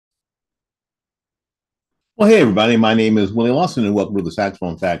Well, hey, everybody. My name is Willie Lawson, and welcome to the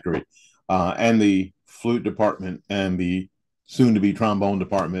Saxophone Factory and the flute department and the soon to be trombone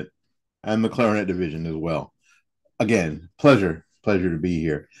department and the clarinet division as well. Again, pleasure to be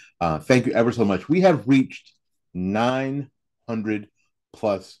here. Thank you ever so much. We have reached 900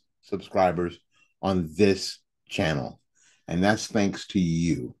 plus subscribers on this channel, and that's thanks to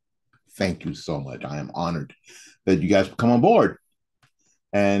you. Thank you so much. I am honored that you guys come on board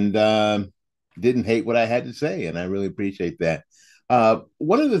and didn't hate what I had to say, and I really appreciate that.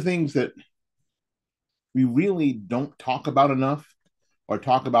 One of the things that we really don't talk about enough, or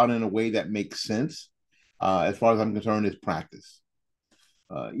talk about in a way that makes sense, as far as I'm concerned, is practice.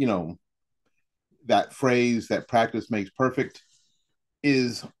 You know, that phrase that practice makes perfect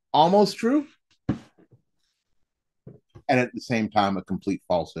is almost true, and at the same time, a complete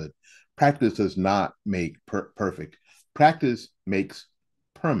falsehood. Practice does not make perfect, practice makes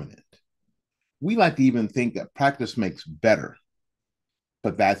permanent. We like to even think that practice makes better,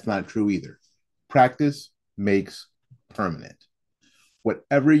 but that's not true either. Practice makes permanent.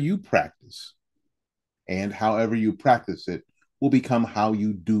 Whatever you practice and however you practice it will become how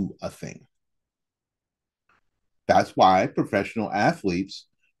you do a thing. That's why professional athletes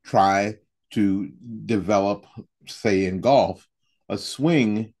try to develop, say in golf, a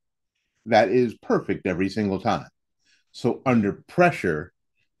swing that is perfect every single time. So under pressure,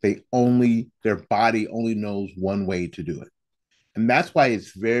 their body only knows one way to do it. And that's why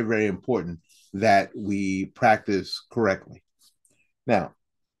it's very, very important that we practice correctly. Now,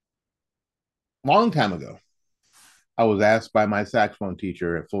 a long time ago, I was asked by my saxophone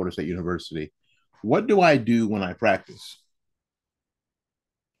teacher at Florida State University, what do I do when I practice?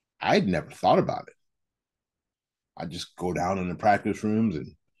 I'd never thought about it. I just go down in the practice rooms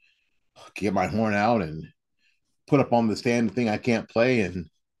and get my horn out and put up on the stand the thing I can't play and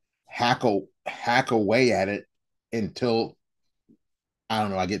hack away at it until I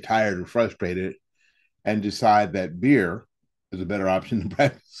don't know, I get tired or frustrated and decide that beer is a better option than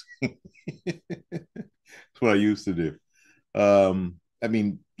practicing. That's what I used to do. I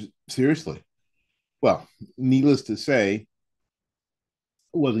mean, seriously. Well, needless to say,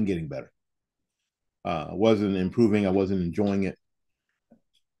 it wasn't getting better. Wasn't improving. I wasn't enjoying it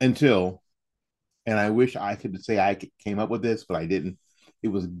until, and I wish I could say I came up with this, but I didn't. It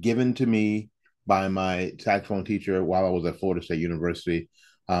was given to me by my saxophone teacher while I was at Florida State University,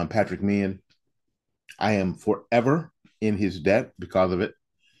 Patrick Meehan. I am forever in his debt because of it.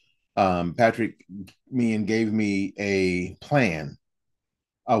 Patrick Meehan gave me a plan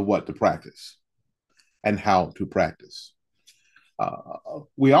of what to practice and how to practice.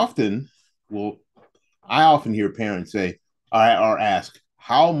 We often will, I often hear parents say, or ask,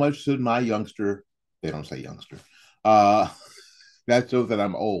 how much should my youngster, they don't say youngster, uh, that shows that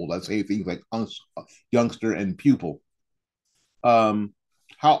I'm old. I say things like youngster and pupil. Um,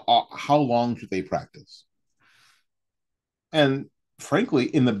 how long should they practice? And frankly,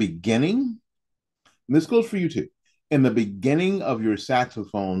 in the beginning, this goes for you too. In the beginning of your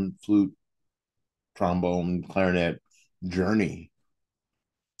saxophone, flute, trombone, clarinet journey,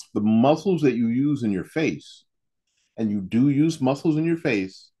 the muscles that you use in your face, and you do use muscles in your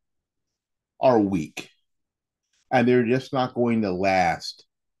face, are weak. And they're just not going to last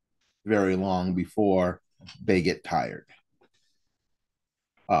very long before they get tired.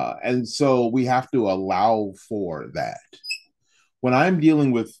 And so we have to allow for that. When I'm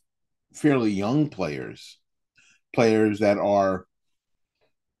dealing with fairly young players, players that are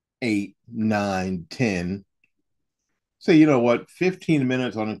 8, 9, 10, say, you know what, 15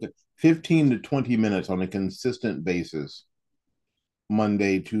 to 20 minutes on a consistent basis,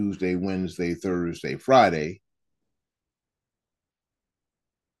 Monday, Tuesday, Wednesday, Thursday, Friday,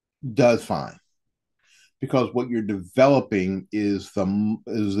 does fine. Because what you're developing is the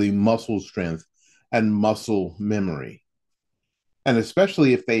muscle strength and muscle memory. And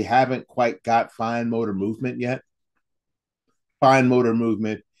especially if they haven't quite got fine motor movement yet, fine motor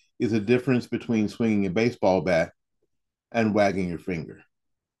movement is a difference between swinging a baseball bat and wagging your finger.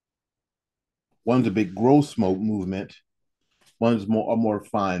 One's a big gross smoke movement, one's a more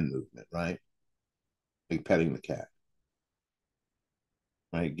fine movement, right? Like petting the cat,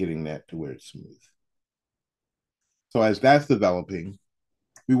 right? Getting that to where it's smooth. So as that's developing,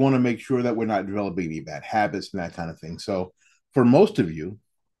 we want to make sure that we're not developing any bad habits and that kind of thing. So for most of you,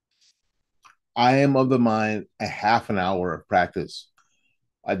 I am of the mind a half an hour of practice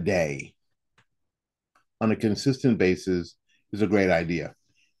a day on a consistent basis is a great idea.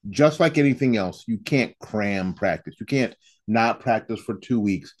 Just like anything else, you can't cram practice. You can't not practice for 2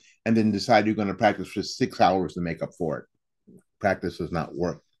 weeks and then decide you're going to practice for 6 hours to make up for it. Practice does not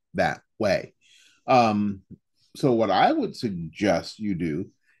work that way. Um, so what I would suggest you do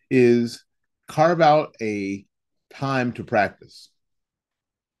is carve out a time to practice.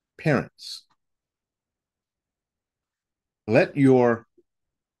 Parents, let your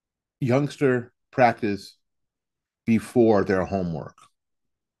youngster practice before their homework.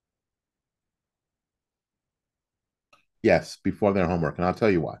 Yes, before their homework. And I'll tell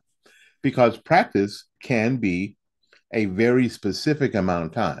you why. Because practice can be a very specific amount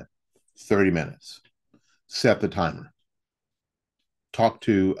of time, 30 minutes. Set the timer. Talk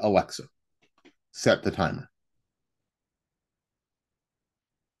to Alexa. Set the timer.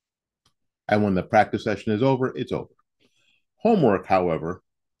 And when the practice session is over, it's over. Homework, however,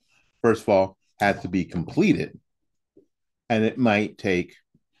 first of all, has to be completed. And it might take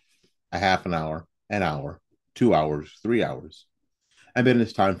a half an hour, 2 hours, 3 hours. And then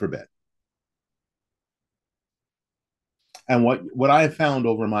it's time for bed. And what I have found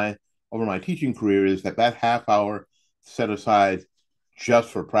over my teaching career is that that half hour set aside just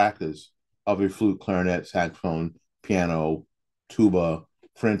for practice of a flute, clarinet, saxophone, piano, tuba,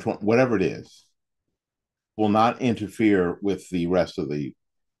 French, whatever it is, will not interfere with the rest of the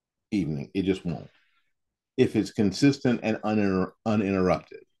evening. It just won't. If it's consistent and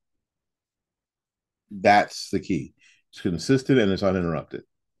uninterrupted, that's the key. It's consistent and it's uninterrupted.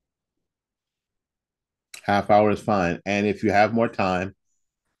 Half hour is fine. And if you have more time,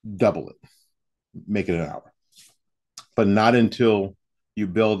 double it, make it an hour, but not until you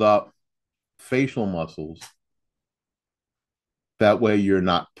build up facial muscles. That way, you're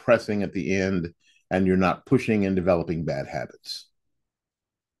not pressing at the end and you're not pushing and developing bad habits.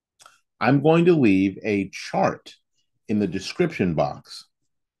 I'm going to leave a chart in the description box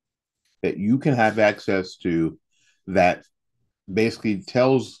that you can have access to that basically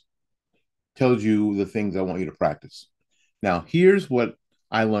tells you the things I want you to practice. Now, here's what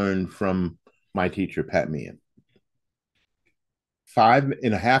I learned from my teacher, Pat Meehan.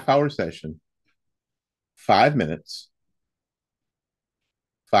 5.5 hour session, 5 minutes,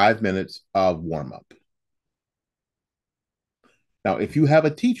 5 minutes of warm up. Now, if you have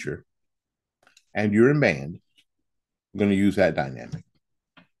a teacher and you're in band, I'm going to use that dynamic.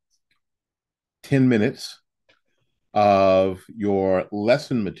 10 minutes of your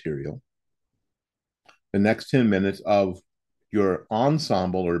lesson material, the next 10 minutes of your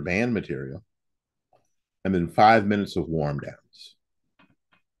ensemble or band material, and then 5 minutes of warm downs.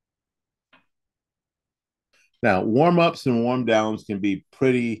 Now, warm ups and warm downs can be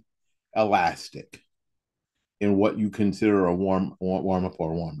pretty elastic in what you consider a warm up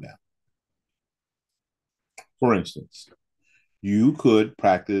or a warm down. For instance, you could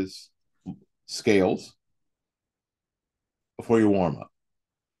practice scales before your warm up,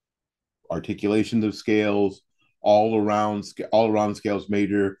 articulations of scales, all around scales,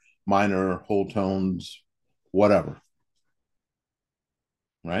 major, minor, whole tones, whatever.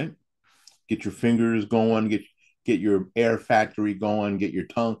 Right? Get your fingers going, get your air factory going, get your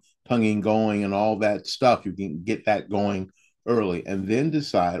tonguing going, and all that stuff. You can get that going early, and then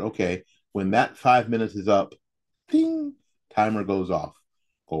decide, okay, when that 5 minutes is up, ding, timer goes off.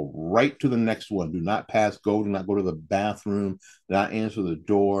 Go right to the next one. Do not pass go. Do not go to the bathroom. Do not answer the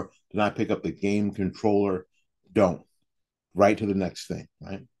door. Do not pick up the game controller. Don't. Right to the next thing,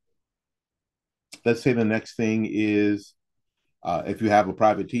 right? Let's say the next thing is if you have a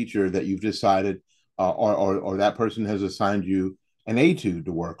private teacher that you've decided, or that person has assigned you an etude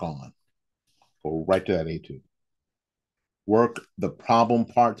to work on, go right to that etude. Work the problem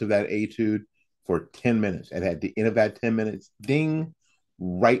parts of that etude for 10 minutes. And at the end of that 10 minutes, ding,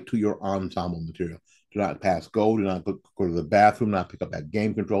 right to your ensemble material. Do not pass go. Do not go to the bathroom. Not pick up that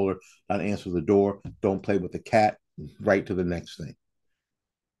game controller. Not answer the door. Don't play with the cat. Right to the next thing.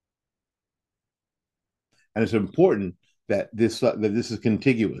 And it's important that this is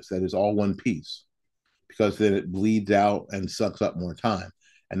contiguous. That is all one piece, because then it bleeds out and sucks up more time.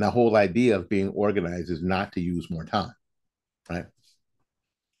 And the whole idea of being organized is not to use more time, right?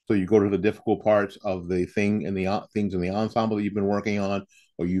 So you go to the difficult parts of the thing and the things in the ensemble that you've been working on,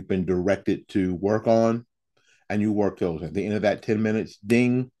 or you've been directed to work on, and you work those. At the end of that 10 minutes,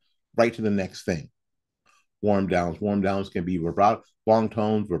 ding, right to the next thing. Warm downs. Warm downs can be vibrato, long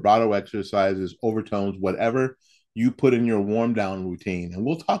tones, vibrato exercises, overtones, whatever you put in your warm down routine. And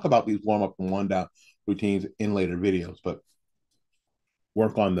we'll talk about these warm up and warm down routines in later videos, but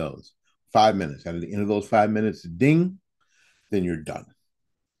work on those. 5 minutes. And at the end of those 5 minutes, ding, then you're done.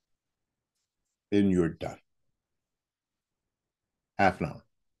 Then you're done. Half an hour.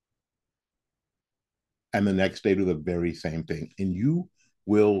 And the next day, do the very same thing. And you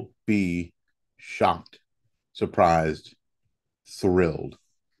will be shocked, surprised, thrilled,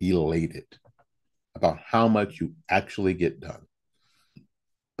 elated about how much you actually get done.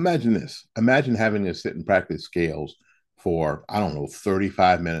 Imagine this. Imagine having to sit and practice scales for, I don't know,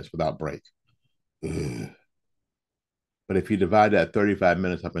 35 minutes without break. Ugh. But if you divide that 35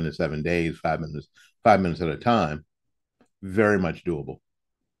 minutes up into 7 days, 5 minutes at a time, very much doable.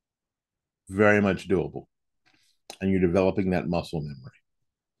 Very much doable. And you're developing that muscle memory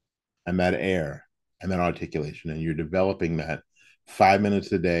and that air and that articulation. And you're developing that 5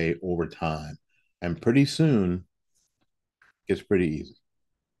 minutes a day over time. And pretty soon, it gets pretty easy.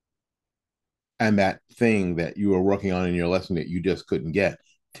 And that thing that you were working on in your lesson that you just couldn't get,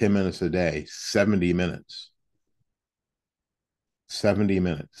 10 minutes a day, 70 minutes. 70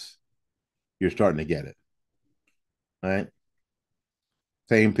 minutes. You're starting to get it. Right?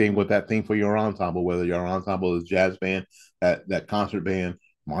 Same thing with that thing for your ensemble, whether your ensemble is jazz band, that concert band,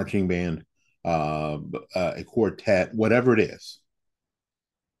 marching band, a quartet, whatever it is.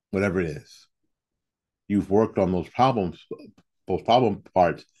 You've worked on those problem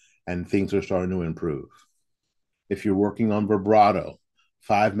parts, and things are starting to improve. If you're working on vibrato,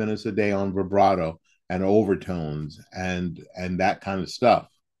 5 minutes a day on vibrato and overtones and that kind of stuff,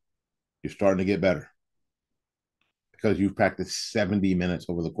 you're starting to get better because you've practiced 70 minutes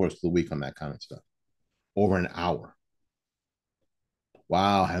over the course of the week on that kind of stuff, over an hour.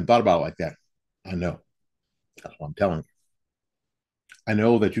 Wow, I hadn't thought about it like that. I know. That's what I'm telling you. I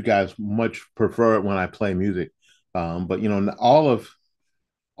know that you guys much prefer it when I play music, but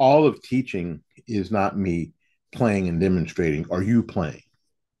all of teaching is not me playing and demonstrating. Are you playing?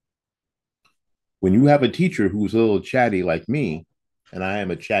 When you have a teacher who's a little chatty like me, and I am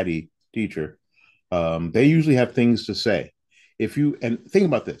a chatty teacher, they usually have things to say. If you and think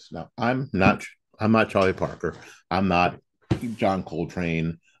about this now, I'm not Charlie Parker. I'm not John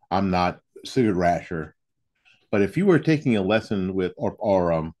Coltrane. I'm not Sigurd Rasher. But if you were taking a lesson with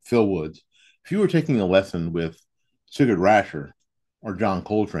or Phil Woods, if you were taking a lesson with Sigurd Rasher or John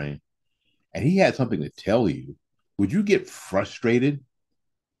Coltrane, and he had something to tell you, would you get frustrated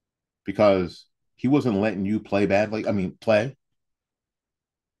because he wasn't letting you play badly? I mean, play.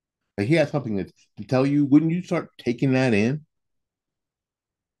 Like he had something to tell you. Wouldn't you start taking that in?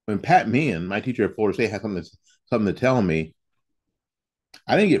 When Pat Meehan, my teacher at Florida State, had something to tell me,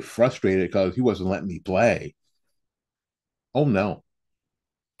 I didn't get frustrated because he wasn't letting me play. Oh no,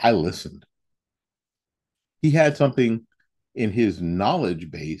 I listened. He had something in his knowledge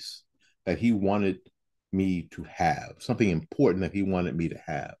base that he wanted me to have, something important that he wanted me to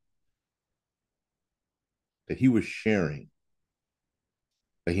have, that he was sharing,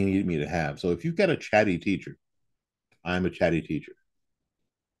 that he needed me to have. So if you've got a chatty teacher, I'm a chatty teacher.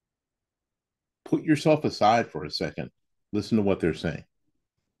 Put yourself aside for a second. Listen to what they're saying.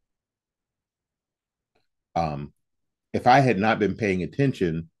 If I had not been paying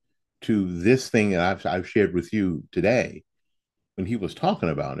attention to this thing that I've shared with you today, when he was talking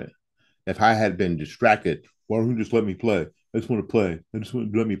about it, if I had been distracted, why don't you just let me play? I just want to play. I just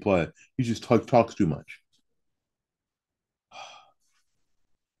want to let me play. He just talks too much.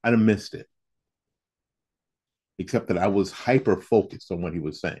 I'd have missed it. Except that I was hyper focused on what he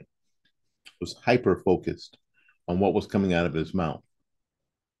was saying. I was hyper focused on what was coming out of his mouth.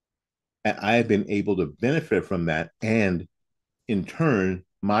 And I have been able to benefit from that. And in turn,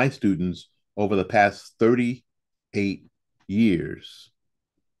 my students over the past 38 years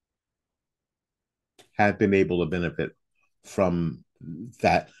have been able to benefit from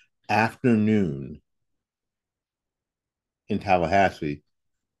that afternoon in Tallahassee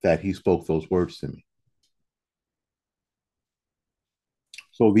that he spoke those words to me.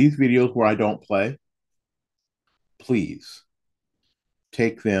 So these videos where I don't play, please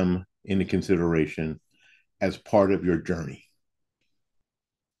take them into consideration as part of your journey.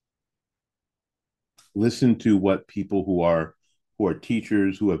 Listen to what people who are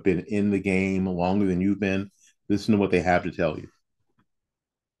teachers who have been in the game longer than you've been, listen to what they have to tell you.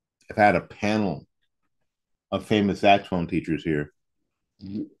 I've had a panel of famous saxophone teachers here,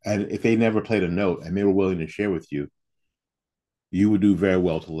 and if they never played a note and they were willing to share with you, you would do very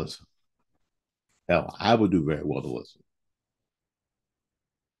well to listen. Hell, I would do very well to listen.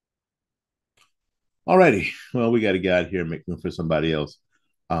 Alrighty, well, we got to get out of here and make room for somebody else.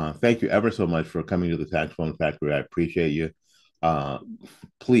 Thank you ever so much for coming to the Saxophone Factory. I appreciate you. Uh,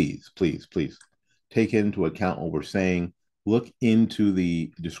 please, please, please take into account what we're saying. Look into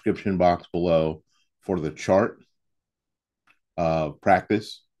the description box below for the chart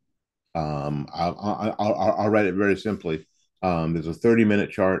practice. I'll write it very simply. There's a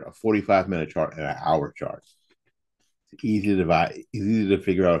 30-minute chart, a 45-minute chart, and an hour chart. It's easy to divide, easy to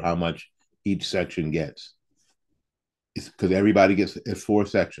figure out how much each section gets. It's because everybody gets 4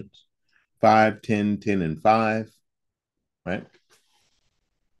 sections. 5, 10, 10, and 5, right?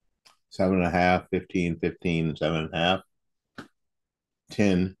 7.5, 15, 15, 7.5,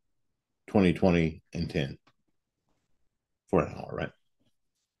 10, 20, 20, and 10 for an hour, right?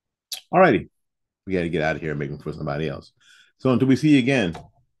 All righty. We got to get out of here and make them for somebody else. So until we see you again,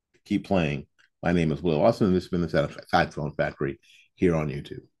 keep playing. My name is Willie Lawson, and this has been the Saxophone Factory here on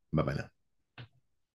YouTube. Bye bye now.